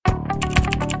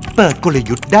ปิดกล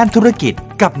ยุทธ์ด้านธุรกิจ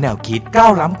กับแนวคิดก้า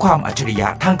วล้ำความอัจฉริยะ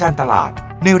ทางการตลาด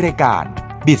ในรายการ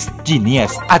Biz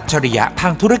Genius อัจฉริยะทา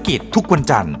งธุรกิจทุกวัน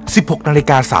จันทร์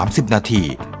 16:30 น.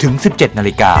ถึง 17:00 น.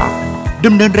ด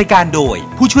ำเนินรายการโดย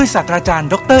ผู้ช่วยศาสตราจารย์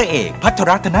ดร.เอกภัทร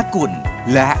รัตนกุล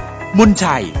และมน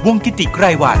ชัยวงศ์กิติไกร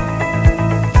วรรณ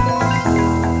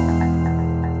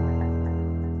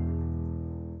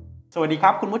สวัสดีค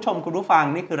รับคุณผู้ชมคุณผู้ฟัง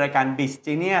นี่คือรายการ Biz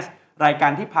Genius รายกา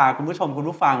รที่พาคุณผู้ชมคุณ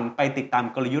ผู้ฟังไปติดตาม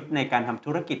กลยุทธ์ในการทำ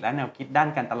ธุรกิจและแนวคิดด้าน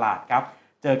การตลาดครับ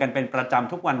เจอกันเป็นประจ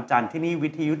ำทุกวันจันทร์ที่นี่วิ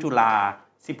ทยุจุฬา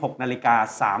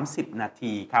 16:30 น.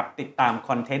ครับติดตามค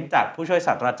อนเทนต์จากผู้ช่วยศ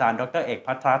าสตราจารย์ดร.เอก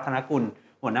ภัทรรัตนกุล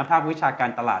หัวหน้าภาควิชาการ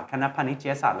ตลาดคณะพาณิช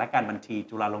ยศาสตร์และการบัญชี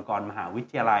จุฬาลงกรณ์มหาวิ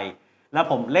ทยาลัยและ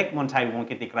ผมเล็กมนชัยวงศ์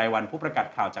กิติไกรวรรณผู้ประกาศ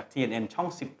ข่าวจาก TNN ช่อง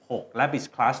 16 และ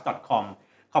bizclass.com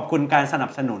ขอบคุณการสนั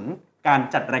บสนุนการ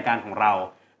จัดรายการของเรา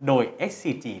โดย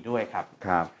SCG ด้วยครับค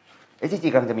รับ SCG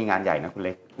กำลังจะมีงานใหญ่นะคุณเ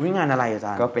ล็กงานอะไรอาจ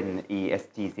ารย์ก็เป็น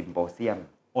ESG Symposium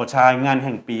โอ้ใช่งานแ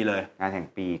ห่งปีเลยงานแห่ง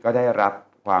ปีก็ได้รับ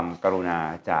ความกรุณา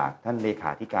จากท่านเลข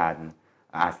าธิการ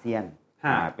อาเซียน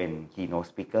มาเป็น Keynote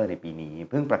Speaker ในปีนี้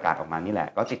เพิ่งประกาศออกมานี่แหละ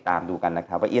ก็ติดตามดูกันนะค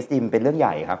รับว่า ESG เป็นเรื่องให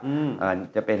ญ่ครับ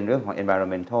จะเป็นเรื่องของ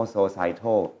environmental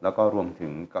societal แล้วก็รวมถึ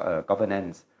ง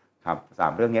governance ครับ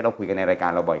3เรื่องนี้เราคุยกันในรายกา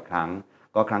รเราบ่อยครั้ง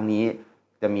ก็ครั้งนี้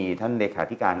จะมีท่านเลขา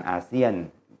ธิการอาเซียน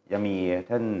จะมี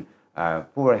ท่าน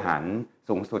ผู้บริหาร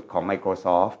สูงสุดของ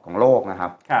Microsoft ของโลกนะครั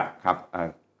บครับ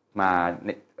มา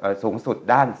สูงสุด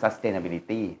ด้าน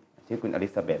sustainability ชื่อคุณอลิ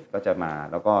ซาเบธก็จะมา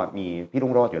แล้วก็มีพี่รุ่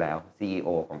งโรจน์อยู่แล้ว CEO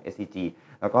ของ SCG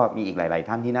แล้วก็มีอีกหลายๆ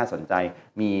ท่านที่น่าสนใจ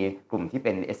มีกลุ่มที่เ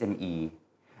ป็น SME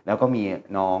แล้วก็มี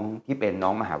น้องที่เป็นน้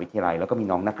องมหาวิทยาลัยแล้วก็มี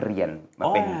น้องนักเรียนมา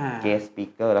เป็น guest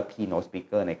speaker และ keynote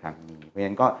speaker ในครั้งนี้เพราะฉะ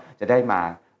นั้นก็จะได้มา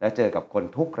แล้วเจอกับคน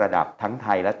ทุกระดับทั้งไท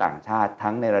ยและต่างชาติ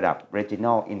ทั้งในระดับ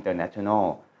regional international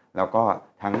แล้วก็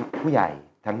ทั้งผู้ใหญ่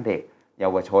ทั้งเด็กเยา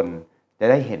วชนจะ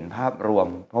ได้เห็นภาพรวม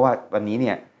เพราะว่าวันนี้เ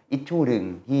นี่ยอิชชูหนึ่ง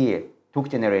ที่ทุก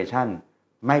เจเนอเรชัน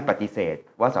ไม่ปฏิเสธ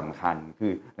ว่าสำคัญคื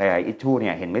อหลายๆอิชชูเ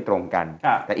นี่ยเห็นไม่ตรงกัน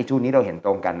แต่อิชชูนี้เราเห็นต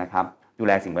รงกันนะครับดูแ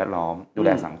ลสิ่งแวดล้อมดูแล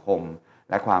สังคม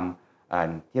และความ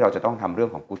ที่เราจะต้องทำเรื่อง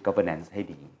ของ good governance ให้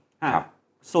ดีครับ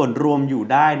ส่วนรวมอยู่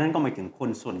ได้นั่นก็หมายถึงคน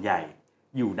ส่วนใหญ่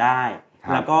อยู่ได้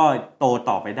แล้วก็โต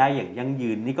ต่อไปได้อย่างยั่ง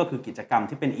ยืนนี่ก็คือกิจกรรม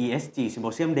ที่เป็น ESG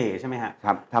Symposium Day ใช่ไหมฮะค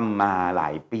รับทำมาหลา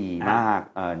ยปีมาก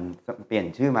เปลี่ยน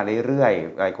ชื่อมาเรื่อย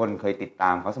ๆหลายคนเคยติดต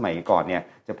ามเขาสมัยก่อนเนี่ย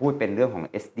จะพูดเป็นเรื่องของ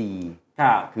SD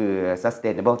คือ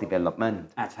Sustainable Development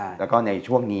ใช่แล้วก็ใน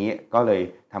ช่วงนี้ก็เลย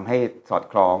ทำให้สอด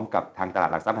คล้องกับทางตลาด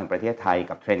หลักทรัพย์แห่งประเทศไทย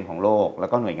กับเทรนด์ของโลกแล้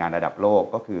วก็หน่วยงานระดับโลก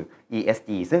ก็คือ ESG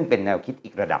ซึ่งเป็นแนวคิดอี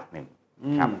กระดับหนึ่ง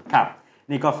ครับ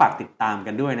นี่ก็ฝากติดตาม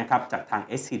กันด้วยนะครับจากทาง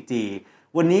SCG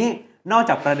วันนี้นอก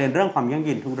จากประเด็นเรื่องความยั่ง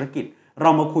ยืนธุรกิจเรา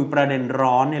มาคุยประเด็น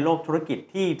ร้อนในโลกธุรกิจ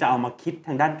ที่จะเอามาคิดท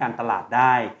างด้านการตลาดไ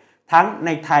ด้ทั้งใน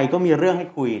ไทยก็มีเรื่องให้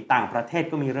คุยต่างประเทศ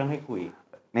ก็มีเรื่องให้คุย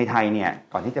ในไทยเนี่ย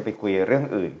ก่อนที่จะไปคุยเรื่อง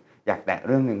อื่นอยากแตะเ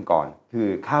รื่องนึงก่อนคือ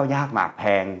ข้าวยากหมากแพ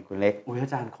งคุณเล็กอ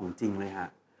าจารย์ของจริงเลยฮะ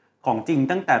ของจริง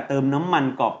ตั้งแต่เติมน้ำมัน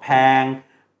ก็แพง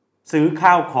ซื้อข้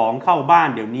าวของเข้าบ้าน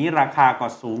เดี๋ยวนี้ราคาก็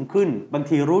สูงขึ้นบาง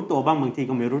ทีรู้ตัวบ้างบางที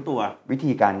ก็ไม่รู้ตัววิ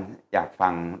ธีการอยากฟั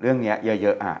งเรื่องนี้เย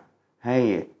อะๆให้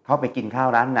เข้าไปกินข้าว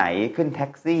ร้านไหนขึ้นแท็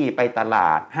กซี่ไปตล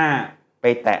าดไป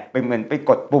แตะไปเหมือนไป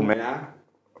กดปุ่มเลยนะ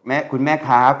คุณแม่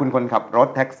ค้าคุณคนขับรถ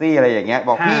แท็กซี่อะไรอย่างเงี้ยบ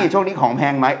อกพี่ช่วงนี้ของแพ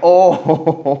งไหมโอ้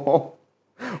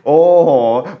โห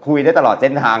คุยได้ตลอดเ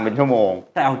ส้นทางเป็นชั่วโมง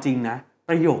แต่เอาจริงนะ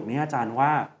ประโยคนี้อาจารย์ว่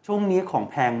าช่วงนี้ของ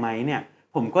แพงไหมเนี่ย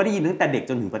ผมก็ได้ยินตั้งแต่เด็ก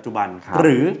จนถึงปัจจุบันห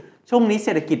รือช่วงนี้เศ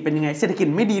รษฐกิจเป็นยังไงเศรษฐกิจ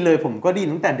ไม่ดีเลยผมก็ได้ยิ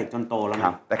นตั้งแต่เด็กจนโตแล้วน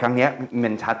ะแต่ครั้งนี้มั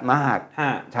นชัดมา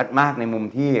กในมุม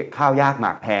ที่ข้าวยากหม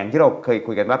ากแพงที่เราเคย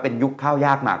คุยกันว่าเป็นยุคข้าวย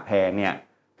ากหมากแพงเนี่ย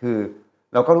คือ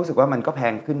เราก็รู้สึกว่ามันก็แพ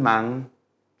งขึ้นมั้ง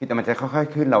แต่มันจะค่อย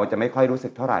ๆขึ้นเราจะไม่ค่อยรู้สึ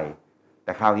กเท่าไหร่แ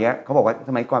ต่คราวนี้เขาบอกว่าส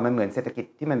มัยก่อนมันเหมือนเศรษฐกิจ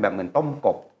ที่มันแบบเหมือนต้มก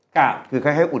บคือค่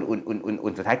อยๆ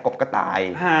อุ่นสุดท้ายกบก็ตาย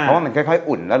เพราะว่ามันค่อยๆ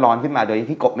อุ่นแล้วร้อนขึ้นมาโดย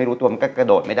ที่กบไม่รู้ตัวมันก็กระ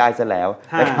โดดไม่ได้ซะแล้ว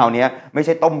แต่คราวนี้ไม่ใ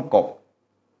ช่ต้มกบ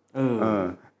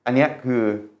อันนี้คือ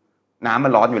น้ำมั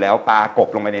นร้อนอยู่แล้วปลากบ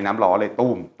ลงไปในน้ำร้อนเลย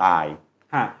ตุ้มตาย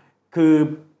คือ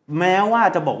แม้ว่า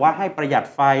จะบอกว่าให้ประหยัด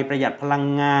ไฟประหยัดพลัง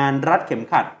งานรัดเข็ม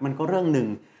ขัดมันก็เรื่องหนึ่ง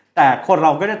แต่คนเร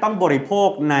าก็จะต้องบริโภค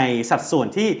ในสัดส่วน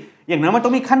ที่อย่างนั้นมันต้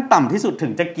องมีขั้นต่ำที่สุดถึ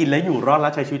งจะกินและอยู่รอดแล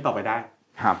ะใช้ชีวิตต่อไปได้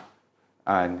ครับ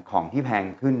ของที่แพง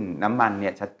ขึ้นน้ำมันเนี่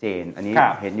ยชัดเจนอันนี้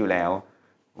เห็นอยู่แล้ว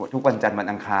ทุกวันจันทร์วัน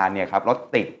อังคารเนี่ยครับรถ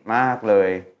ติดมากเลย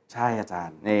ใช่อาจาร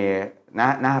ย์ใน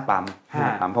หน้าปั๊ม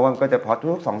เพราะว่าก็จะพอ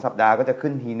ทุก2 สัปดาห์ก็จะขึ้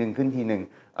นทีนึง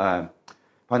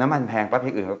พอน้ำมันแพงปั๊บ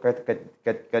ที่อื่นก็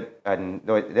โ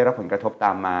ดยได้รับผลกระทบต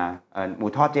ามมาหมู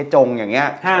ทอดเจ๊จงอย่างเงี้ย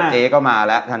เจ๊ก็มา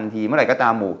แล้วทันทีเมื่อไหร่ก็ตา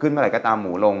มหมูขึ้นเมื่อไหร่ก็ตามห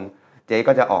มูลงเจ๊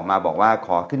ก็จะออกมาบอกว่าข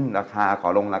อขึ้นราคาขอ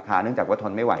ลงราคาเนื่องจากว่าท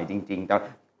นไม่ไหวจริงๆแต่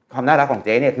ความน่ารักของเ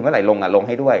จ๊เนี่ยคือเมื่อไหร่ลงลงใ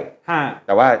ห้ด้วยแ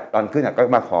ต่ว่าตอนขึ้นก็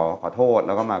มาขอโทษแ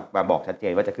ล้วก็มาบอกชัดเจ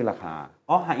นว่าจะขึ้นราคา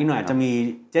อีกหน่อยอาจจะมี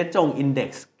เจ๊จงอินเด็ก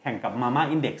ซ์แข่งกับมาม่า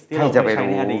อินเด็กซ์ที่เราเคยใช้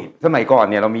ในอดีตสมัยก่อน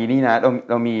เนี่ยเรามีนี่นะ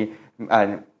เรามี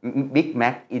Big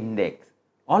Mac Index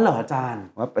เหรออาจารย์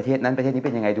ว่าประเทศนั้นประเทศนี้เ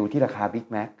ป็นยังไงดูที่ราคา Big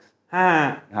Mac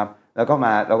ครับแล้วก็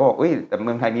เราก็บอกแต่เ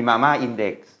มืองไทยมีมาม่า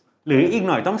Index หรืออีก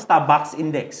หน่อยต้อง Starbucks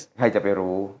Index ใครจะไป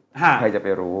รู้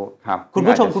ครับคุณ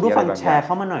ผู้ชมคุณผู้ฟังแชร์เ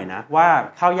ข้ามาหน่อยนะว่า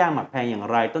ข้าวย่างหมักแพงอย่าง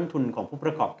ไรต้นทุนของผู้ป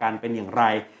ระกอบการเป็นอย่างไร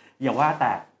อย่าว่าแ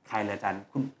ต่ใครเลยอาจารย์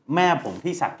คุณแม่ผม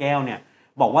ที่สระแก้วเนี่ย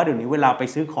บอกว่าเดี๋ยวนี้เวลาไป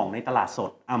ซื้อของในตลาดส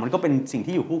ดมันก็เป็นสิ่ง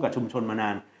ที่อยู่คู่กับชุมชนมานา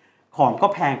นของก็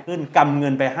แพงขึ้นกำเงิ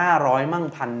นไป500มั่ง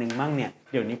1,000มั่งเนี่ย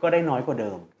เดี๋ยวนี้ก็ได้น้อยกว่าเ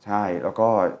ดิมใช่แล้วก็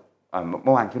เ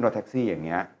มื่อวานขึ้นรถแท็กซี่อย่างเ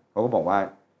งี้ยเขาก็บอกว่า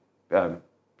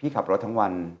พี่ขับรถทั้งวั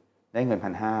นได้เงิน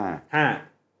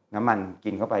 1,500 น้ำมันกิ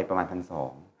นเข้าไปประมาณ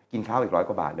 1,200 กินข้าวอีก100 ก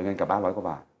ว่าบาทเหลือเงินกลับบ้าน100 กว่า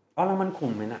บาทแล้วมันคุ้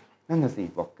มไหมนะนั่นน่ะสิ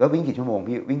บอกแล้ววิ่งกี่ชั่วโมง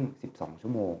พี่วิ่ง12 ชั่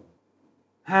วโมง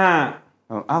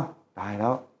ตายแล้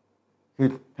วคือ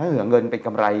ถ้าเหลือเงินเป็นก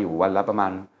ำไรอยู่วันละประมา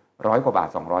ณ100 กว่าบาท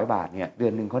200 บาทเนี่ยเดือ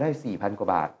นนึงเขาได้ 4,000 กว่า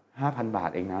บาท 5,000 บาท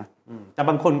เองนะแต่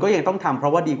บางคนก็ยังต้องทำเพรา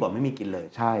ะว่าดีกว่าไม่มีกินเลย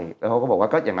ใช่แล้วเขาก็บอกว่า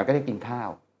ก็อย่างนั้นก็ได้กินข้าว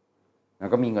แล้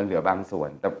วก็มีเงินเหลือบางส่วน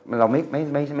แต่เรา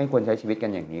ไม่ควรใช้ชีวิตกั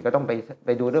นอย่างนี้ก็ต้องไป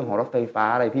ดูเรื่องของรถไฟฟ้า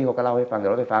อะไรพี่เขาก็เล่าให้ฟังแต่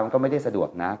รถไฟฟ้ามันก็ไม่ได้สะดวก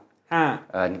นะ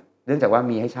เนื่องจากว่า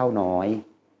มีให้เช่าน้อย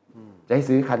จะให้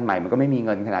ซื้อคันใหม่มันก็ไม่มีเ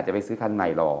งินขนาดจะไปซื้อคันใหม่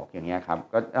หรอกอย่างเงี้ยครับ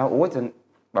ก็จน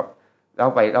แบบเล่า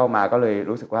ไปเล่ามาก็เลย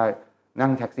รู้สึกว่านั่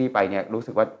งแท็กซี่ไปเนี่ยรู้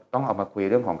สึกว่าต้องเอามาคุย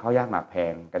เรื่องของข้าวยากหมากแพ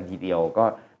งกันทีเดียวก็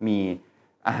มี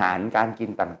อาหารการกิน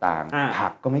ต่างๆผั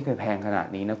กก็ไม่เคยแพงขนาด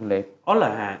นี้นะคุณเล็กเหร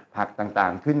อฮะผักต่า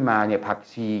งๆขึ้นมาเนี่ยผัก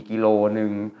ชีกิโลนึ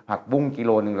งผักบุ้งกิโ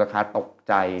ลนึงราคาตก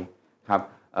ใจครับ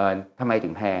ทำไมถึ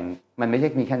งแพงมันไม่ใช่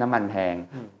มีแค่น้ำมันแพง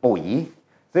ปุ๋ย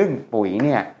ซึ่งปุ๋ยเ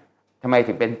นี่ยทำไม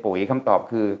ถึงเป็นปุ๋ยคำตอบ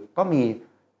คือก็มี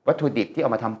วัตถุดิบที่เอา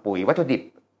มาทำปุ๋ยวัตถุดิบ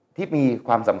ที่มีค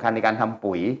วามสำคัญในการทำ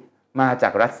ปุ๋ยมาจา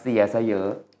กรัสเซียซะเยอะ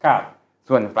ครับ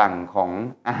ส่วนฝั่งของ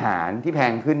อาหารที่แพ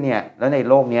งขึ้นเนี่ยแล้วใน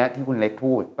โลกนี้ที่คุณเล็ก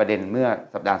พูดประเด็นเมื่อ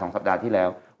สัปดาห์2 สัปดาห์ที่แล้ว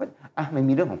ว่ามัน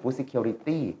มีเรื่องของ food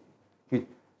security คือ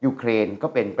ยูเครนก็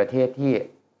เป็นประเทศที่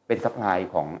เป็นซัพพลาย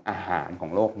ของอาหารขอ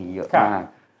งโลกนี้เยอะมาก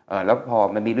แล้วพอ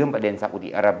มันมีเรื่องประเด็นซาอุดิ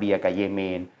อาระเบียกับเยเม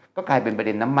นก็กลายเป็นประเ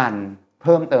ด็นน้ำมันเ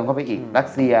พิ่มเติมเข้าไปอีกรัส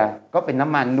เซียก็เป็นน้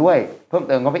ำมันด้วยเพิ่ม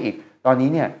เติมเข้าไปอีกตอนนี้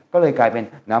เนี่ยก็เลยกลายเป็น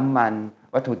น้ำมัน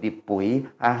วัตถุดิบปุ๋ย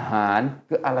อาหาร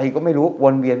คืออะไรก็ไม่รู้ว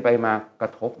นเวียนไปมากร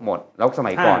ะทบหมดแล้วส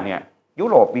มัยก่อนเนี่ยยุ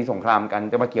โรปมีสงครามกัน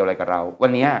จะมาเกี่ยวอะไรกับเราวั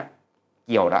นนี้เ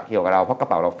กี่ยวกับเราเพราะกระ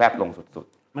เป๋าเราแฟบลงสุด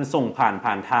ๆมันส่งผ่า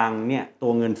นทางเนี่ยตั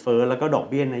วเงินเฟ้อแล้วก็ดอก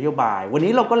เบี้ยนโยบายวัน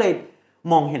นี้เราก็เลย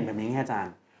มองเห็นแบบนี้อาจาร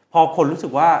ย์พอคนรู้สึ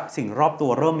กว่าสิ่งรอบตั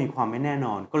วเริ่มมีความไม่แน่น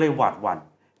อนก็เลยหวาดหวั่น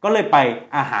ก็เลยไป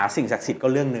หาสิ่งศักดิ์สิทธิ์ก็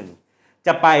เรื่องนึงจ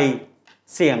ะไป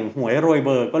เสี่ยงหวยรวยเบ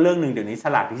อร์ก็เรื่องนึงเดี๋ยวนี้ส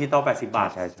ลากดิจิตอล80 บาท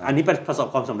อันนี้ประสบ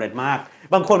ความสำเร็จมาก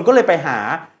บางคนก็เลยไปหา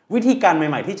วิธีการให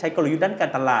ม่ๆที่ใช้กลยุทธ์ด้านกา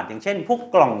รตลาดอย่างเช่นพวก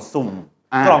กล่องสุ่ม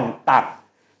กล่องตัด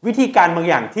วิธีการบาง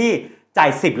อย่างที่จ่าย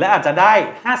10แล้วอาจจะได้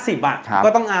50ก็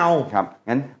ต้องเอาครับ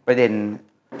งั้นประเด็น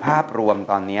ภาพรวม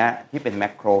ตอนนี้ที่เป็นแม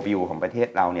คโครวิวของประเทศ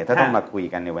เราเนี่ยถ้าต้องมาคุย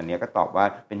กันในวันนี้ก็ตอบว่า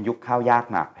เป็นยุคข้าวยาก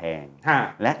หมากแพง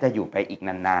และจะอยู่ไปอีก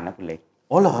นานๆนะคุณเล็ก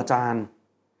เหรออาจารย์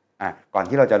ก่อน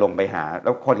ที่เราจะลงไปหาแล้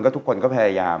วทุกคนก็พย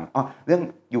ายามเรื่อง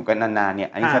อยู่กันนานๆเนี่ย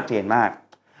อันนี้ชัดเจนมาก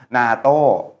นาโต้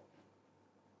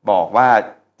บอกว่า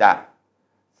จะ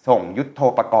ส่งยุทโธ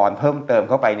ปกรณ์เพิ่มเติม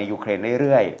เข้าไปในยูเครนเ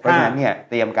รื่อยๆเพราะฉะนั้นเนี่ย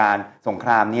เตรียมการสงค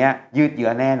รามนี้ยืดเยื้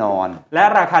อแน่นอนและ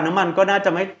ราคาน้ำมันก็น่าจะ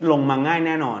ไม่ลงมาง่ายแ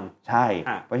น่นอนใช่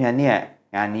เพราะฉะนั้นเนี่ย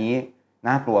งานนี้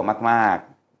น่ากลัวมาก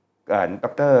ๆด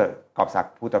ร.กอบศัก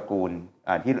ดิ์ภูตระกูล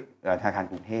ที่ธนาคาร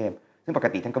กรุงเทพซึ่งปก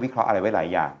ติท่านก็วิเคราะห์อะไรไว้หลาย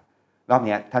อย่างรอบ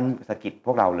นี้ท่านสะกิดพ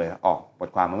วกเราเลยออกบท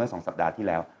ความเมื่อ2 สัปดาห์ที่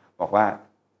แล้วบอกว่า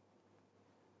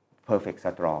perfect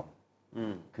storm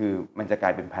คือมันจะกลา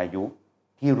ยเป็นพายุ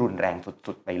ที่รุนแรง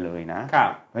สุดๆไปเลยนะ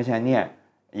เพราะฉะนั้นเนี่ย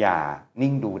อย่า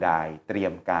นิ่งดูดายเตรีย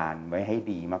มการไว้ให้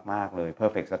ดีมากๆเลย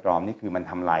perfect storm นี่คือมัน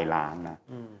ทำลายล้างนะ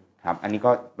ครับอันนี้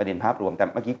ก็ประเด็นภาพรวมแต่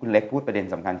เมื่อกี้คุณเล็กพูดประเด็น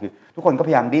สำคัญคือทุกคนก็พ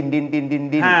ยายามดิ้น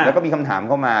แล้วก็มีคำถามเ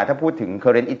ข้ามาถ้าพูดถึง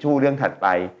current issue เรื่องถัดไป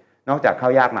นอกจากข้า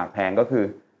วยากหมากแพงก็คือ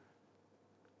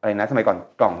อะไรนะสมัยก่อน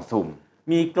กล่องสุ่ม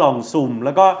มีกล่องสุ่มแ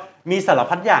ล้วก็มีสาร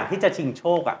พัดอย่างที่จะชิงโช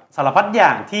คสารพัดอย่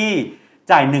างที่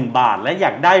จ่าย1 บาทและอย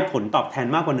ากได้ผลตอบแทน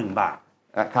มากกว่า1 บาท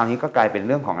คราวนี้ก็กลายเป็นเ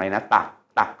รื่องของอะไรนะ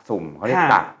ตักสุ่มเขาเรียก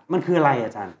ตักมันคืออะไรอ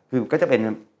าจารย์คือก็จะเป็น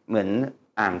เหมือน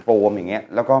อ่างโฟมอย่างเงี้ย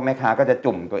แล้วก็แม่ค้าก็จะ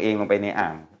จุ่มตัวเองลงไปในอ่า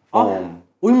งโฟม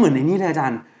เหมือนในนี้เลยอาจา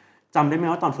รย์จำได้ไหม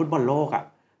ว่าตอนฟุตบอลโลก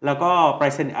แล้วก็ไป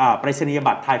รษณีย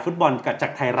บัตรไทยฟุตบอลกับจา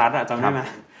กไทยรัฐจำได้ไหม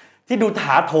ที่ดูถ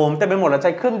าโถมแต่เป็นหมดแล้วใ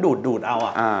ช้เครื่องดูดเอา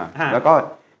แล้วก็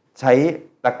ใช้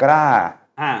ตะกร้า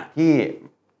ที่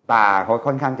ตาเขา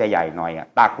ค่อนข้างจะใหญ่หน่อยอ่ะ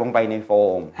ตักลงไปในโฟ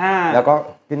ม 5 แล้วก็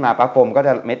ขึ้นมาปั๊บโฟมก็จ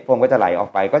ะเม็ดโฟมก็จะไหลออก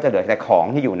ไปก็จะเหลือแต่ของ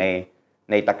ที่อยู่ใ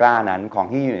นตะกร้านั้นของ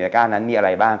ที่อยู่ในตะกร้านั้นมีอะไร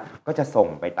บ้างก็จะส่ง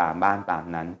ไปตามบ้านตาม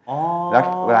นั้นแล้ว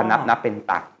เวลานับเป็น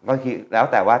ตักก็คือแล้ว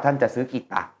แต่ว่าท่านจะซื้อกี่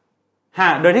ตัก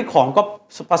โดยที่ของก็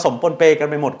ผสมปนเปกัน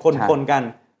ไปหมดคนกัน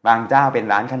บางเจ้าเป็น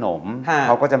ร้านขนมเ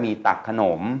ขาก็จะมีตักขน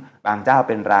มบางเจ้าเ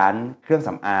ป็นร้านเครื่องส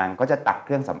ำอางก็จะตักเค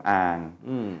รื่องสำอาง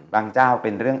บางเจ้าเป็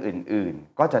นเรื่องอื่น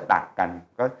ๆก็จะตักกัน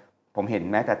ก็ผมเห็น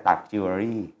แม้แต่ตักจิวเวล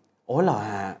รี่โอ้เหรอ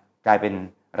ฮะกลายเป็น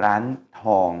ร้านท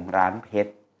องร้านเพช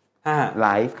รไล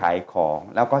ฟ์ขายของ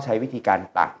แล้วก็ใช้วิธีการ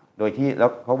ตักโดยที่แล้ว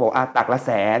เขาบอกตักละแ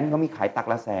สนก็มีขายตัก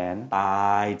ละแสนต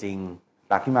ายจริง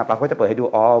ตักขึ้นมาปั๊บก็จะเปิดให้ดู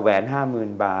แหวน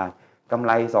 50,000 บาทกำไ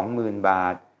ร 20,000 บา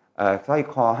ทสร้อย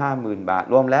คอ 50,000 บาท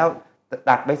รวมแล้ว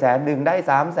ตักไป100,000ได้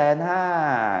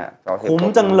 350,000คุ้ม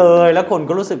จังเลยแล้วคน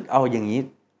ก็รู้สึกเอาอย่างนี้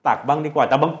ตักบ้างดีกว่า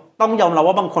แต่ต้องยอมรับ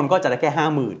ว่าบางคนก็จะได้แค่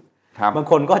 50,000 ครับบาง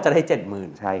คนก็จะได้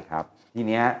 70,000ใช่ครับที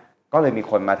เนี้ยก็เลยมี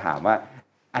คนมาถามว่า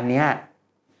อันเนี้ย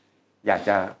อยากจ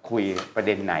ะคุยประเ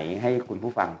ด็นไหนให้คุณ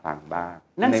ผู้ฟังฟังบ้าง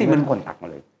นั่นสิมันคนตักมา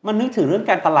เลยมันนึกถึงเรื่อง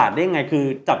การตลาดได้ไงคือ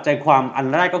จับใจความอัน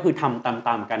แรกก็คือทำต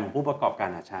ามกันของผู้ประกอบการ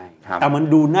ใช่แต่มัน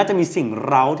ดูน่าจะมีสิ่ง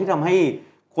เร้าที่ทำให้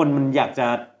คนมันอยากจะ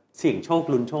เสี่ยงโชค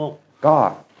ลุ้นโชคก็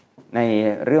ใน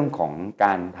เรื่องของก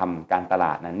ารทำการตล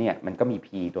าดนั้นเนี่ยมันก็มี P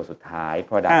ตัวสุดท้าย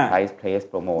Product Price Place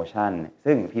Promotion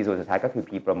ซึ่ง P ตัวสุดท้ายก็คือ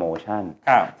P Promotion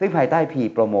ซึ่งภายใต้ P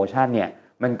Promotion เนี่ย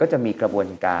มันก็จะมีกระบวน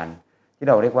การที่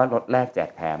เราเรียกว่าลดแลกแจก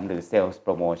แถมหรือ Sales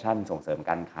Promotion ส่งเสริม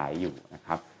การขายอยู่นะค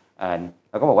รับ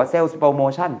เราก็บอกว่า Sales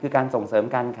Promotion คือการส่งเสริม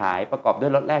การขายประกอบด้ว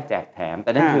ยลดแลกแจกแถมแ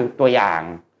ต่นั่นคือตัวอย่าง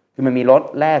คือมันมีลด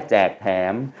แลกแจกแถ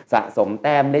มสะสมแ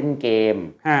ต้มเล่นเกม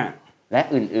และ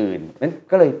อื่นๆนั้น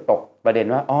ก็เลยตกประเด็น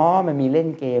ว่ามันมีเล่น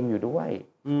เกมอยู่ด้วย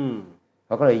เข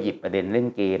าก็เลยหยิบประเด็นเล่น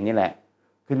เกมนี่แหละ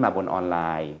ขึ้นมาบนออนไล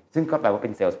น์ซึ่งก็แปลว่าเป็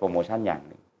น Sales Promotion อย่าง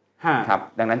หนึ่งครับ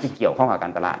ดังนั้นจึงเกี่ยวข้องกับกา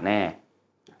รตลาดแน่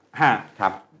ครั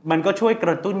บมันก็ช่วยก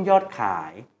ระตุ้นยอดขา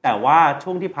ยแต่ว่าช่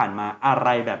วงที่ผ่านมาอะไร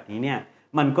แบบนี้เนี่ย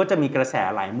มันก็จะมีกระแส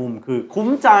หลายมุมคือคุ้ม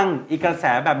จังอีกกระแส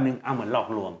แบบนึงเหมือนหลอก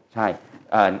ลวงใช่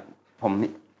ผม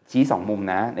ชี้2มุม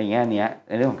นะในแง่นี้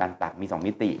ในเรื่องของการตักมี2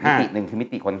มิติหนึ่งคือมิ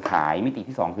ติคนขายมิติ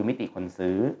ที่2คือมิติคน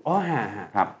ซื้อ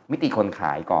ครับมิติคนข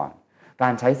ายก่อนกา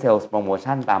รใช้เซลล์โปรโม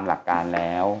ชั่นตามหลักการแ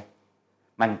ล้ว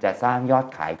มันจะสร้างยอด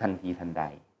ขายทันทีทันใด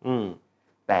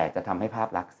แต่จะทำให้ภาพ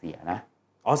ลักษณ์เสียนะ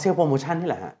เซลล์โปรโมชั่นนี่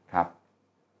แหละฮะครับ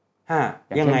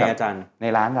ยังไงอาจารย์ใน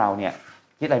ร้านเราเนี่ย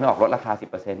คิดอะไรไม่ออกลดราคา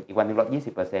 10% อีกวันนึงลด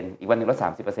 20% อีกวันนึงลด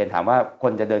 30% ถามว่าค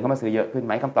นจะเดินเข้ามาซื้อเยอะขึ้นไห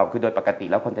มคำตอบคือโดยปกติ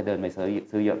แล้วคนจะเดินไป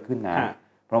ซื้อเยอะขึ้นนะ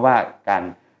เพราะว่าการ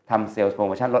ทำเซลล์โปรโ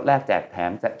มชั่นลดแลกแจกแถ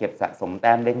มจะเก็บสะสมแ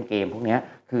ต้มเล่นเกมพวกนี้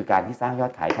คือการที่สร้างยอ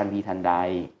ดขายทันทีทันใด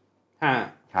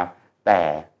ครับแต่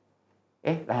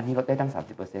ร้านนี้ลดได้ตั้ง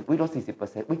 30% ลด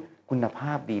 40% คุณภ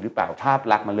าพดีหรือเปล่าภาพ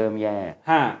ลักษณ์มาเริ่มแย่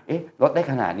ลดได้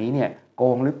ขนาดนี้เนี่ยโก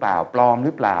งหรือเปล่าปลอมห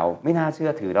รือเปล่าไม่น่าเชื่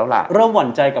อถือแล้วล่ะเริ่มหวั่น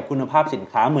ใจกับคุณภาพสิน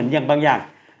ค้าเหมือนอย่างบางอย่าง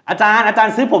อาจาร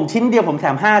ย์ซื้อผมชิ้นเดียวผมแถ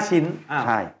ม5ชิ้นใ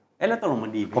ช่แล้วตกลงมั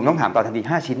นดีผมต้องถามต่อทันที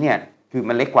5ชิ้นเนี่ยคือ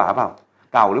มันเล็กกว่าเปล่า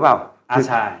เก่าหรือเปล่า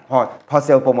ใช่พอเซ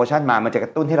ลล์โปรโมชั่นมามันจะกร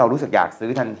ะตุ้นให้เรารู้สึกอยากซื้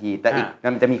อทันทีแต่อีก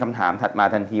มันจะมีคำถามถัดมา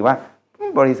ทันทีว่า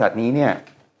บริษัทนี้เนี่ย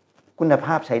คุณภ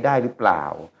าพใช้ได้หรือเปล่า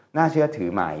น่าเชื่อถือ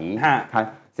ไหม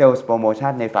เซลล์โปรโม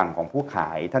ชั่นในฝั่งของผู้ขา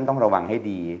ยท่านต้องระวังให้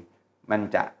ดีมัน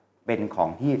จะเป็นของ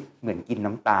ที่เหมือนกิน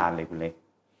น้ำตาลเลยคุณเล็ก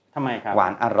ทำไมครับหวา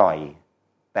นอร่อย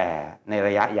แต่ในร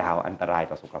ะยะยาวอันตราย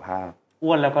ต่อสุขภาพ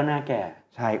อ้วนแล้วก็หน้าแก่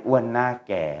ใช่อ้วนหน้า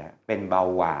แก่เป็นเบา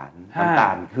หวานน้ำต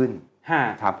าลขึ้น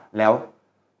ครับแล้ว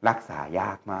รักษาย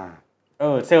ากมาก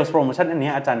เซลล์โปรโมชั่นอัน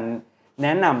นี้อาจารย์แน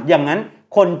ะนำอย่างนั้น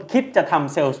คนคิดจะท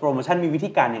ำเซลล์โปรโมชั่นมีวิธี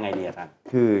การยังไงดีอาจารย์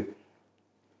คือ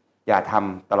อย่าท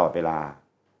ำตลอดเวลา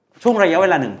ช่วงระยะเว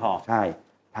ลาหนึ่งพอใช่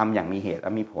ทำอย่างมีเหตุแล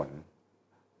ะมีผล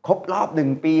ครบรอบ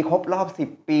1 ปีครบรอบ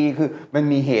10 ปีคือมัน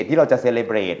มีเหตุที่เราจะเซเลบ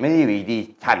เรตไม่ได้อยู่ดี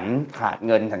ฉันขาดเ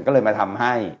งินฉันก็เลยมาทำใ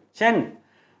ห้เช่น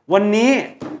วันนี้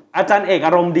อาจารย์เอกอ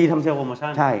ารมณ์ดีทำเซลล์โปรโมชั่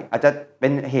นใช่อาจจะเป็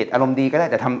นเหตุอารมณ์ดีก็ได้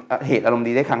แต่ทำเหตุอารมณ์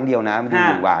ดีได้ครั้งเดียวนะมัน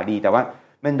ดูหวาดีแต่ว่า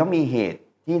มันต้องมีเหตุ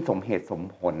ที่สมเหตุสม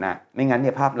ผลน่ะไม่งั้นเ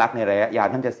นี่ยภาพลักษณ์ในระยะยาว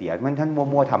ท่านจะเสียท่าน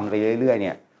มั่วๆทำเรื่อยๆเ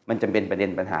นี่ยมันจะเป็นประเด็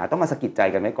นปัญหาต้องมาสะกิดใจ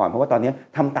กันไว้ก่อนเพราะว่าตอนนี้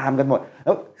ทำตามกันหมดแ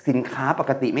ล้วสินค้าป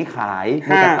กติไม่ขาย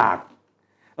มัวแต่ตาก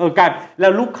กันแล้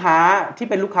วลูกค้าที่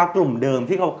เป็นลูกค้ากลุ่มเดิม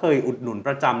ที่เขาเคยอุดหนุนป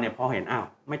ระจำเนี่ยพอเห็น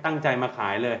ไม่ตั้งใจมาขา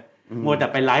ยเลยมัวแต่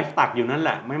ไปไลฟ์ตักอยู่นั่นแห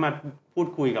ละไม่มาพูด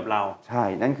คุยกับเราใช่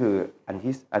นั่นคืออัน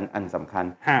ที่อันสำคัญ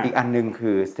อีกอันนึง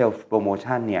คือเซลฟ์โปรโม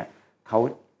ชั่นเนี่ยเขา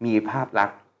มีภาพลัก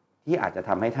ษณ์ที่อาจจะท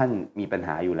ำให้ท่านมีปัญห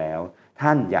าอยู่แล้วท่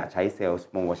านอย่าใช้เซลฟ์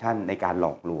โปรโมชั่นในการหล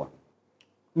อกลวง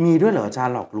มีด้วยเหรออาจาร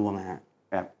ย์หลอกลวงฮะ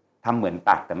แบบทำเหมือน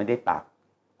ตักแต่ไม่ได้ตัก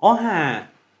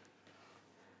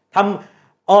ท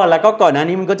ำ แล้วก็ก่อนหน้า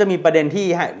นี้มันก็จะมีประเด็นที่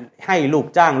ให้ลูก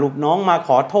จ้างลูกน้องมาข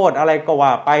อโทษอะไรก็ว่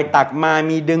าไปตักมา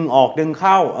มีดึงออกดึงเ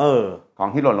ข้าของ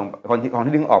ที่หล่นลงของ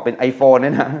ที่ดึงออกเป็น iPhone เ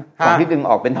นี่ยนะของที่ดึง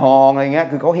ออกเป็นทองอะไรเงี้ย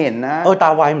คือเขาเห็นนะตา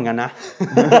ไวเหมือนกันนะ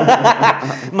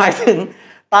หมายถึง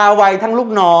ตาไวทั้งลูก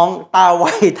น้องตาไว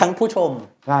ทั้งผู้ชม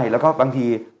ใช่แล้วก็บางที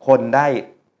คนได้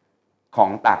ขอ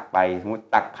งตักไปสมมติ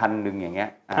ตัก1,000อย่างเงี้ย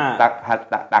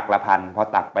ตักละ1,000พอ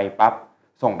ตักไปปั๊บ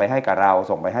ส่งไปให้กับเรา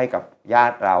ส่งไปให้กับญา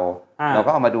ติเรา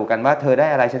ก็เอามาดูกันว่าเธอได้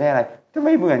อะไรฉันได้อะไรจะไ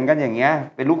ม่เหมือนกันอย่างเงี้ย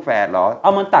เป็นลูกแฝดเหรอเอ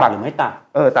ามันตักหรือไม่ตัก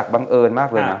ตักบังเอิญมาก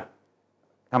เลยนะ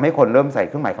ทำให้คนเริ่มใส่เ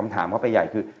ครื่องหมายคำถามเข้าไปใหญ่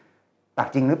คือตัก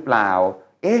จริงหรือเปล่า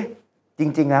จ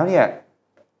ริงๆแล้วเนี่ย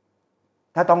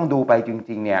ถ้าต้องดูไปจ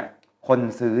ริงๆเนี่ยคน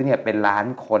ซื้อเนี่ยเป็นล้าน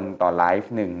คนต่อไล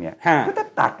ฟ์หนึ่งเนี่ยก็จะ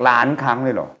ตักล้านครั้งเล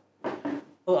ยเหรอ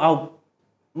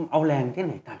เอาแรงที่ไ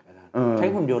หนตักกันใช้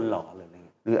หุ่นยนต์หรอ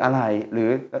หรืออะไรหรือ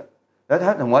แล้วถ้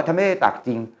าสมมติว่าถ้าไม่ได้ตักจ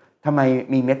ริงทำไม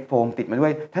มีเม็ดโฟมติดมาด้ว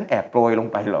ยท่านแอบโปรยลง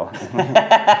ไปเหรอ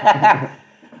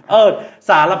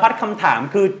สารพัดคำถาม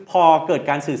คือพอเกิด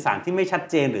การสื่อสารที่ไม่ชัด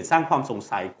เจนหรือสร้างความสง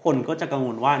สัยคนก็จะกังว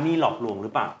ลว่านี่หลอกลวงหรื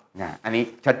อเปล่าอันนี้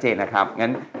ชัดเจนนะครับงั้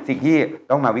นสิ่งที่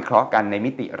ต้องมาวิเคราะห์กันใน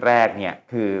มิติแรกเนี่ย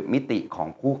คือมิติของ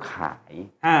ผู้ขาย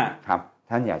ครับ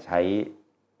ท่านอย่าใช้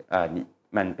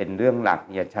มันเป็นเรื่องหลัก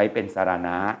อย่าใช้เป็นสาระน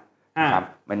ะครับ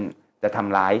มันจะท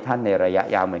ำร้ายท่านในระยะ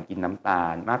ยาวเหมือนกินน้ำตา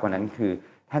ลมากกว่านั้นคือ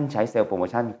ท่านใช้เซลล์โปรโม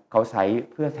ชั่นเขาใช้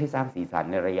เพื่อให้สร้างสีสัน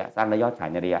ในระยะสั้นและยอดขาย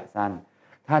ในระยะสั้น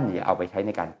ท่านอย่าเอาไปใช้ใ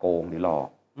นการโกงหรือหลอก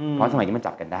เพราะสมัยนี้มัน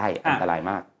จับกันได้อันตราย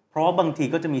มากเพราะบางที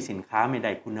ก็จะมีสินค้าไม่ไ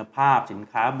ด้คุณภาพสิน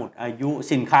ค้าหมดอายุ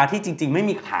สินค้าที่จริงๆไม่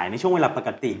มีขายในช่วงเวลาปก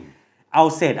ติเอา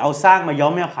เศษเอาซากมาย้อ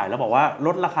มแมวขายแล้วบอกว่าล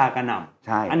ดราคากระหน่ำใ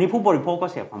ช่อันนี้ผู้บริโภคก็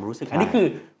เสียความรู้สึกอันนี้คือ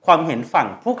ความเห็นฝั่ง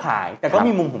ผู้ขายแต่ก็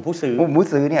มีมุมของผู้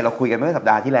ซื้อเนี่ยเราคุยกันเมื่อสัป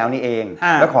ดาห์ที่แล้วนี่เอง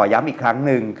แล้วขอย้ำอีกครั้งห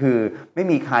นึ่งคือไม่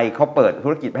มีใครเขาเปิดธุ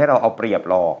รกิจให้เราเอาเปรียบ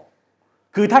หรอก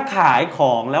คือถ้าขายข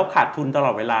องแล้วขาดทุนตล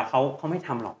อดเวลาเขาไม่ท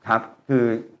ำหรอกครับคือ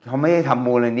เขาไม่ได้ทำ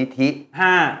มูลนิธิ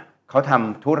เขาท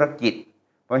ำธุรกิจ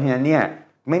เพราะฉะนั้นเนี่ย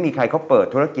ไม่มีใครเขาเปิด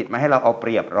ธุรกิจมาให้เราเอาเป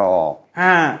รียบหรอก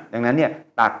ดังนั้นเนี่ย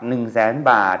ตัก 100,000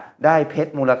 บาทได้เพช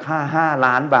รมูลค่า5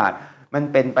 ล้านบาทมัน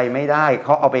เป็นไปไม่ได้เข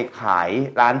าเอาไปขาย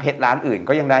ร้านเพชรร้านอื่น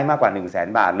ก็ยังได้มากกว่า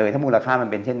 100,000 บาทเลยถ้ามูลค่ามัน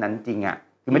เป็นเช่นนั้นจริงอ่ะ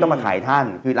คือไม่ต้องมาขายท่าน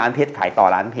คือร้านเพชรขายต่อ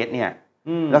ร้านเพชรเนี่ย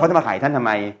แล้วเขาจะมาขายท่านทำไ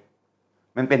ม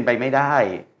มันเป็นไปไม่ได้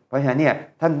เพราะฉะนั้นเนี่ย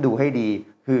ท่านดูให้ดี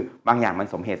คือบางอย่างมัน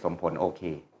สมเหตุสมผลโอเค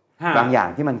บางอย่าง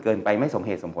ที่มันเกินไปไม่สมเ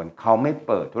หตุสมผลเขาไม่เ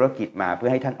ปิดธุรกิจมาเพื่อ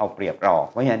ให้ท่านเอาเปรียบหรอก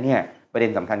เพราะฉะนั้นเนี่ยประเด็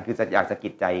นสำคัญคืออยากสะกิ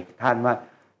ดใจท่านว่า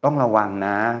ต้องระวังน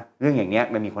ะเรื่องอย่างเงี้ย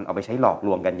มันมีคนเอาไปใช้หลอกล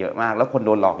วงกันเยอะมากแล้วคนโด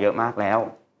นหลอกเยอะมากแล้ว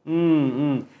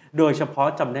โดยเฉพาะ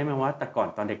จำได้ไหมว่าแต่ก่อน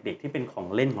ตอนเด็กๆที่เป็นของ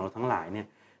เล่นของเราทั้งหลายเนี่ย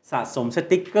สะสมส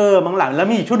ติกเกอร์บางหลังแล้ว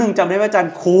มีชุดหนึ่งจำได้ว่าอาจาร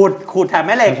ย์ขูดแถมแ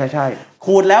ม่เหล็กใช่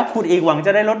ขูดแล้วขูดอีกหวังจ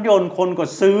ะได้รถยนต์คนก็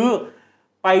ซื้อ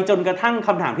ไปจนกระทั่งค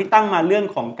ำถามที่ตั้งมาเรื่อง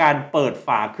ของการเปิดฝ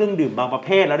าเครื่องดื่มบางประเภ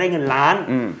ทแล้วได้เงินล้าน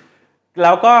แ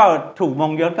ล้วก็ถูกมอ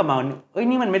งย้อนกลับมา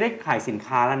นี่มันไม่ได้ขายสิน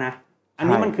ค้าแล้วนะอัน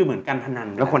นี้มันคือเหมือนการพนัน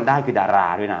แล้วคนได้คือดารา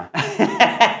ด้วยนะ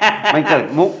มันเกิด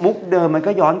มุกเดิมมัน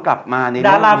ก็ย้อนกลับมาใน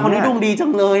ดาราคนนี้ดวงดีจั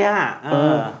งเลยอ่ะ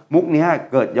มุกเนี้ย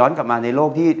เกิดย้อนกลับมาในโลก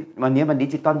ที่วันนี้มันดิ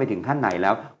จิตอลไปถึงขั้นไหนแล้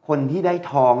วคนที่ได้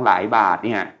ทองหลายบาทเ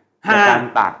นี่ยจากการ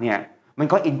ตักเนี่ยมัน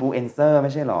ก็อินฟลูเอนเซอร์ไ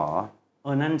ม่ใช่หรอ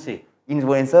นั่นสิอินฟ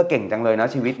ลูเอนเซอร์เก่งจังเลยนะ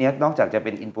ชีวิตนี้นอกจากจะเ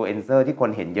ป็นอินฟลูเอนเซอร์ที่คน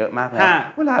เห็นเยอะมากแล้ว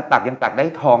เวลาตักยังตักได้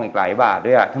ทองอีกหลายบาท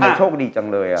ด้วยอ่ะทำไมโชคดีจัง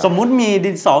เลยอ่ะสมมุติมี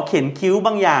ดินสอเขียนคิ้วบ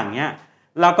างอย่างเนี้ย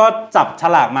แล้วก็จับฉ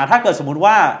ลากมาถ้าเกิดสมมุติ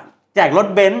ว่าแจกรถ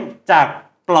เบนซ์จาก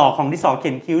ปลอกของดินสอเขี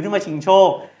ยนคิ้วที่มาชิงโชค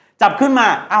จับขึ้นมา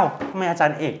ทำไมอาจา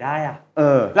รย์เอกได้อ่ะ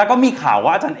แล้วก็มีข่าวว่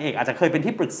าอาจารย์เอกอาจจะเคยเป็น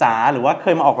ที่ปรึกษาหรือว่าเค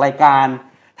ยมาออกรายการ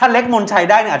ถ้าเล็กมนชัย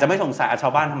ได้เนี่ยอาจจะไม่สงสัยชา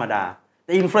วบ้านธรรมดาแ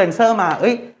ต่อินฟลูเอนเซอร์มา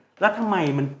แล้วทำไม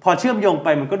มันพอเชื่อมโยงไป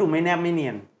มันก็ดูไม่แนบไม่เนี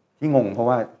ยนที่งงเพราะ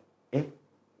ว่า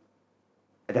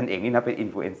อาจารย์เอกนี่นับเป็นอิน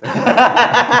ฟลูเอนเซอร์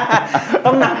ต้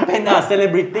องนับเป็นเซเล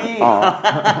บริตี้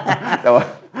แต่ว่า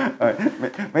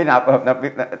ไม่นับ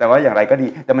แต่ว่าอย่างไรก็ดี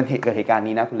แต่มันเกิดเหตุการณ์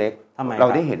นี้นะคุณเล็กเรา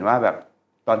ได้เห็นว่าแบบ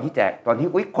ตอนที่แจกตอนที่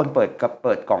คนเปิ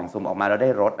ดกล่องสุ่มออกมาแล้วได้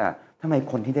รถทำไม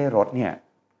คนที่ได้รถเนี่ย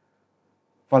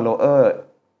follower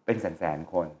เป็นแสน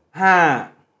คน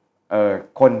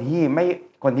คน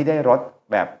ที่ได้รถ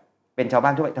แบบเป็นชาวบ้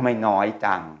านทั่วไปทำไมน้อย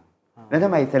จังแล้วทำ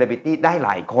ไมเซเลบริตี้ได้หล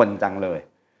ายคนจังเลย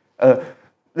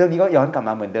เรื่องนี้ก็ย้อนกลับ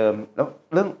มาเหมือนเดิมแล้ว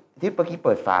เรื่องที่เมื่อกี้เ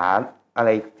ปิดฝาอะไร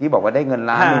ที่บอกว่าได้เงิน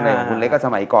ล้านนึงอะไรของคุณเล็กก็ส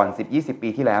มัยก่อน 10-20 ปี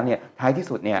ที่แล้วเนี่ยท้ายที่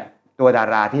สุดเนี่ยตัวดา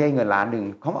ราที่ได้เงินล้านนึง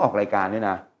เขามาออกรายการด้วย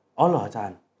นะเหรออาจา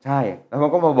รย์ใช่แล้วเขา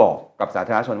ก็มาบอกกับสาธ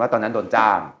ารณชนว่าตอนนั้นโดนจ้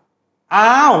าง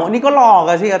อันนี้ก็หลอก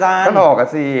อะสิอาจารย์ก็หลอกอะ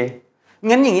สิ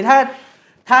งั้นอย่างนี้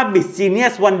ถ้าบิสจีเนีย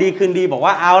สวันดีคืนดีบอก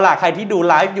ว่าเอาล่ะใครที่ดู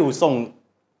ไลฟ์อยู่ส่ง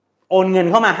โอนเงิน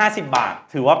เข้ามา50 บาท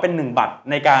ถือว่าเป็น1บัตร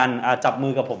ในการจับมื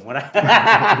อกับผมก็ได้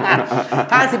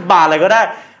 50 บาทเลยก็ได้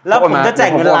แล้วผมจะแจก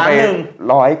เงินล้านนึง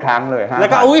100 ครั้งเลยแล้ว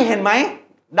ก็อุ้ยเห็นไหม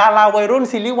ดาราวัยรุ่น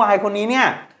ซีรีส์วายคนนี้เนี่ย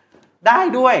ได้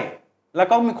ด้วยแล้ว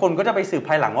ก็มีคนก็จะไปสืบภ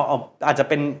ายหลังว่าอาจจะ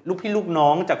เป็นลูกพี่ลูกน้อ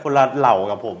งจากคนละเหล่า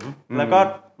กับผมแล้วก็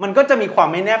มันก็จะมีความ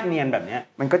ไม่แนบเนียนแบบนี้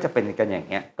มันก็จะเป็นกันอย่าง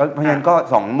เงี้ยก็เพราะฉะนั้นก็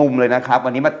2มุมเลยนะครับวั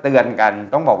นนี้มาเตือนกัน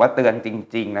ต้องบอกว่าเตือนจ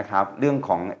ริงๆนะครับเรื่องข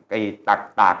องไอ้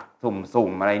ตักสุ่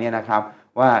มอะไรเนี่ยนะครับ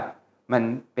ว่ามัน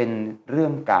เป็นเรื่อ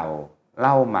งเก่าเ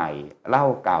ล่าใหม่เล่า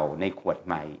เก่าในขวดใ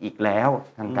หม่อีกแล้ว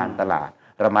ทางการตลาด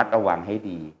ระมัดระวังให้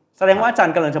ดีแสดงว่าอาจาร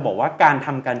ย์กำลังจะบอกว่าการท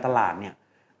ำการตลาดเนี่ย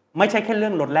ไม่ใช่แค่เรื่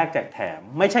องลดแลกแจกแถม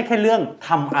ไม่ใช่แค่เรื่องท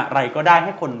ำอะไรก็ได้ใ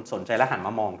ห้คนสนใจและหันม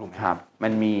ามองถูกไหมครับมั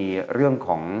นมีเรื่องข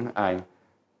อง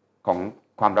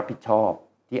ความรับผิดชอบ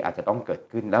ที่อาจจะต้องเกิด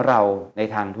ขึ้นแล้วเราใน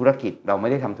ทางธุรกิจเราไม่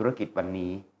ได้ทำธุรกิจวัน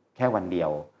นี้แค่วันเดีย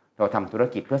วเราทำธุร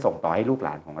กิจเพื่อส่งต่อให้ลูกหล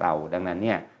านของเราดังนั้นเ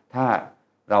นี่ยถ้า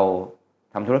เรา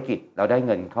ทำธุรกิจเราได้เ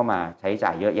งินเข้ามาใช้จ่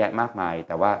ายเยอะแยะมากมายแ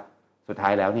ต่ว่าสุดท้า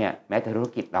ยแล้วเนี่ยแม้แต่ธุร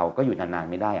กิจเราก็อยู่นานๆ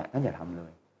ไม่ได้ท่านอย่าทำเล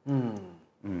ย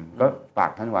ก็ฝา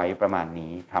กท่านไว้ประมาณ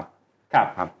นี้ครับค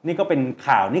รับนี่ก็เป็น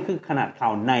ข่าวนี่คือขนาดข่า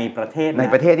วในประเทศใน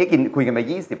ประเทศที่คุยกันไป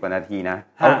20 กว่านาทีนะ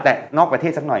เอาแต่นอกประเท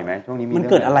ศสักหน่อยไหมช่วงนี้มัน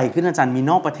เกิดอะไรขึ้นอาจารย์มี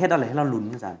นอกประเทศอะไรให้เราลุ้น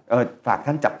อาจารย์ฝาก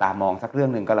ท่านจับตามองสักเรื่อ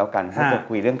งนึงก็แล้วกันถ้าจะ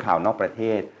คุยเรื่องข่าวนอกประเท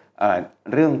ศ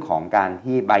เรื่องของการ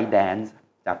ที่ ByteDance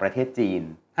จากประเทศจีน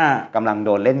กำลังโด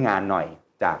นเล่นงานหน่อย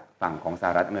จากฝั่งของสห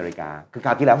รัฐอเมริกาคือคร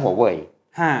าวที่แล้วหัวเว่ย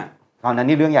ตอนนั้น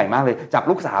นี่เรื่องใหญ่มากเลยจับ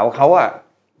ลูกสาวเขา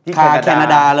ที่แคนา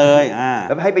ดาเลยแ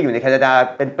ล้วให้ไปอยู่ในแคนาดา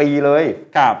เป็นปีเลย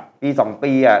ปี2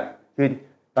 ปีคือ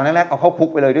ตอนแรกๆเอาเข้าคุก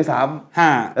ไปเลยด้วยซ้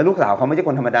ำแล้วลูกสาวเขาไม่ใช่ค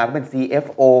นธรรมดาเขาเป็น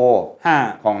CFO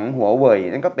ของหัวเว่ย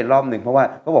นั่นก็เป็นรอบหนึ่งเพราะว่า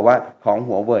ก็บอกว่าของ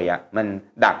หัวเว่ยมัน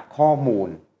ดักข้อมูล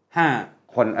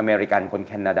คนอเมริกันคน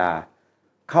แคนาดา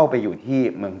เข้าไปอยู่ที่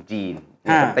เมืองจีน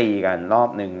ก็ตีกันรอบ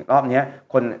หนึ่งรอบนี้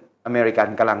คนอเมริกัน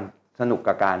กำลังสนุก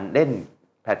กับการเล่น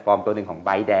แพลตฟอร์มตัวหนึ่งของ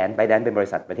ByteDance เป็นบริ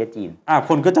ษัทประเทศจีน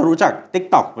คนก็จะรู้จัก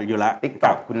TikTok อยู่แล้ว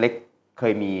TikTok คุณเล็กเค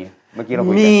ยมีเมื่อกี้เรา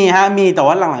คุยมีแต่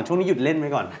ว่าหลังๆช่วงนี้หยุดเล่นไว้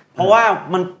ก่อนเพราะว่า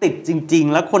มันติดจริง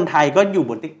ๆแล้วคนไทยก็อยู่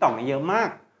บน TikTok เยอะมาก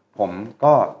ผม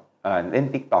ก็เล่น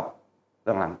TikTok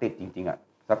หลังๆติดจริง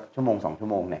ๆสักชั่วโมง2 ชั่ว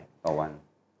โมงเนี่ยต่อวัน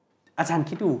อาจารย์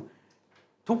คิดดู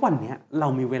ทุกวันนี้เรา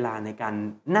มีเวลาในการ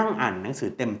นั่งอ่านหนังสือ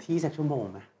เต็มที่สักชั่วโมง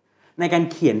ไหมในการ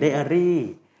เขียนไดอารี่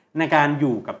ในการอ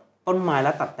ยู่กับต้นไม้แล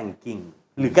ะตัดแต่งกิ่ง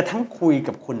หรือกระทั่งคุย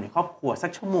กับคนในครอบครัวสั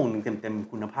กชั่วโมงนึงเต็ม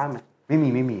ๆคุณภาพไหมไม่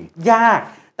มียาก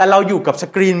แต่เราอยู่กับส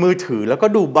กรีนมือถือแล้วก็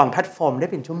ดูบางแพลตฟอร์มได้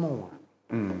เป็นชั่วโมง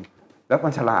แล้วมั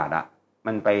นฉลาด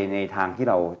มันไปในทางที่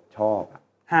เราชอบ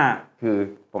คือ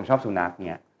ผมชอบสุนัขเ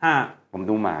นี่ยผม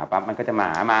ดูหมาปั๊บมันก็จะหมา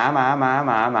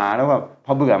แล้วแบบพ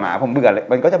อเบื่อหมาผมเบื่อ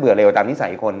มันก็จะเบื่อเร็วตามนิสั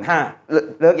ยคน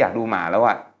เลิกอยากดูหมาแล้ว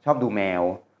ชอบดูแมว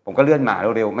ผมก็เลื่อนหมา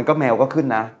เร็วๆมันก็แมวก็ขึ้น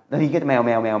นะแล้วทีก็แมว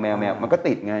มันก็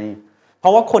ติดไงเพร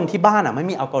าะว่าคนที่บ้านไม่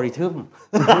มีอัลกอริทึม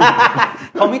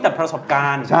เขามีแต่ประสบกา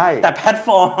รณ์แต่แพลตฟ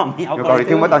อร์มมีอัลกอริ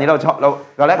ทึมว่าตอนนี้เราชอบเรา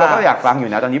ตอนแรกเราก็อยากฟังอยู่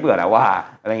นะตอนนี้เบื่อแล้วว่า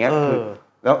อะไรเงี้ยคือ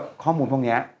แล้วข้อมูลพวก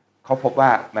นี้เขาพบว่า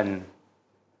มัน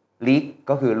ลีก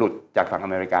ก็คือหลุดจากฝั่งอ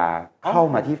เมริกาเข้า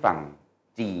มาที่ฝั่ง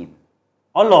จีน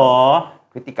เหรอ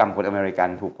พฤติกรรมคนอเมริกัน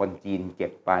ถูกคนจีนเก็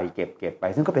บไป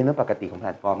ซึ่งก็เป็นเรื่องปกติของแพ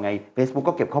ลตฟอร์มไง Facebook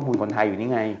ก็เก็บข้อมูลคนไทยอยู่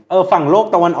นี่ไงฝั่งโลก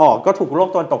ตะวันออกก็ถูกโลก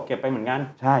ตะวันตกเก็บไปเหมือนกัน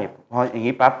ใช่พออย่าง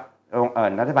นี้ปั๊บ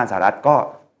รัฐบาลสหรัฐก็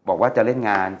บอกว่าจะเล่น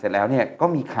งานเสร็จแล้วเนี่ยก็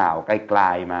มีข่าวไกล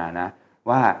ๆมานะ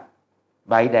ว่า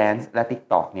ByteDance และ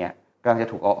TikTok เนี่ยกำลังจะ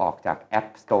ถูกเอาออกจาก App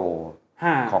Store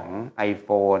ของ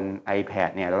iPhone iPad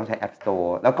เนี่ยเราต้องใช้ App Store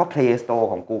แล้วก็ Play Store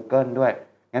ของ Google ด้วย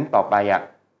งั้นต่อไป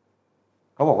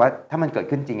เขาบอกว่าถ้ามันเกิด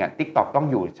ขึ้นจริงTikTok ต้อง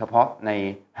อยู่เฉพาะใน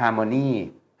Harmony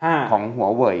ของหัว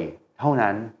เว่ยเท่า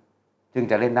นั้นจึง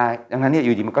จะเล่นได้ดังนั้นเนี่ยอ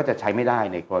ยู่ดีมันก็จะใช้ไม่ได้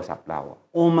ในโทรศัพท์เรา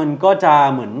มันก็จะ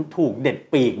เหมือนถูกเด็ด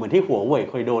ปีกเหมือนที่หัวเว่ย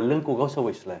เคยโดนเรื่อง Google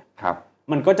Service เลยครับ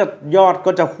มันก็จะยอด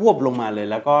ก็จะควบลงมาเลย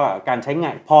แล้วก็การใช้งา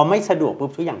นพอไม่สะดวกปุ๊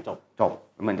บทุกอย่างจบ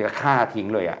เหมือนจะฆ่าทิ้ง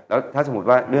เลยแล้วถ้าสมมติ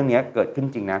ว่าเรื่องนี้เกิดขึ้น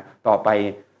จริงนะต่อไป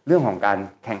เรื่องของการ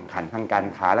แข่งขันทางการ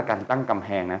ค้าและการตั้งกำแพ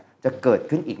งนะจะเกิด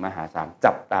ขึ้นอีกมหาศาล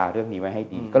จับตาเรื่องนี้ไว้ให้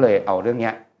ดีก็เลยเอาเรื่อง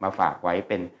นี้มาฝากไว้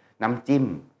เป็นน้ำจิ้ม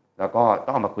แล้วก็ต้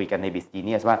องเอามาคุยกันใน Biz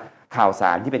Genius ว่าข่าวส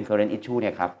ารที่เป็น current issue เนี่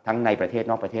ยครับทั้งในประเทศ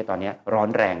นอกประเทศตอนนี้ร้อน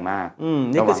แรงมาก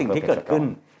นี่คือสิ่งที่เกิดขึ้น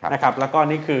นะครับแล้วก็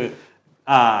นี่คือ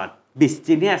Biz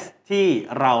Genius ที่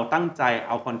เราตั้งใจเ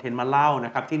อาคอนเทนต์มาเล่าน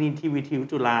ะครับที่นี่ที่วิทยุ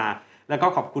จุฬาแล้วก็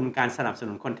ขอบคุณการสนับส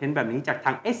นุนคอนเทนต์แบบนี้จากท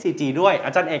าง SCG ด้วยอ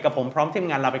าจารย์เอกกับผมพร้อมทีม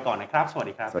งานลาไปก่อนนะครับสวัส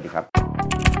ดีครับสวัสดีครับ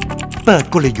เปิด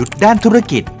กลยุทธ์ด้านธุร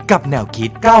กิจกับแนวคิด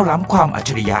ก้าวล้ำความอัจ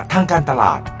ฉริยะทางการตล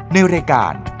าดในรายกา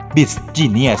รBiz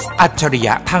Genius อัจฉริย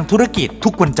ะทางธุรกิจทุ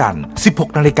กวันจันทร์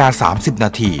 16:30 น.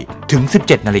 ถึง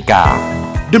 17:00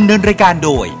 น. ดำเนินรายการโ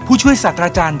ดยผู้ช่วยศาสตร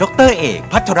าจารย์ดร.เอก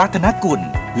ภัทรรัตนกุล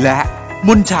และม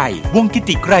นชัยวงศ์กิ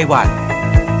ติไกรวรรณ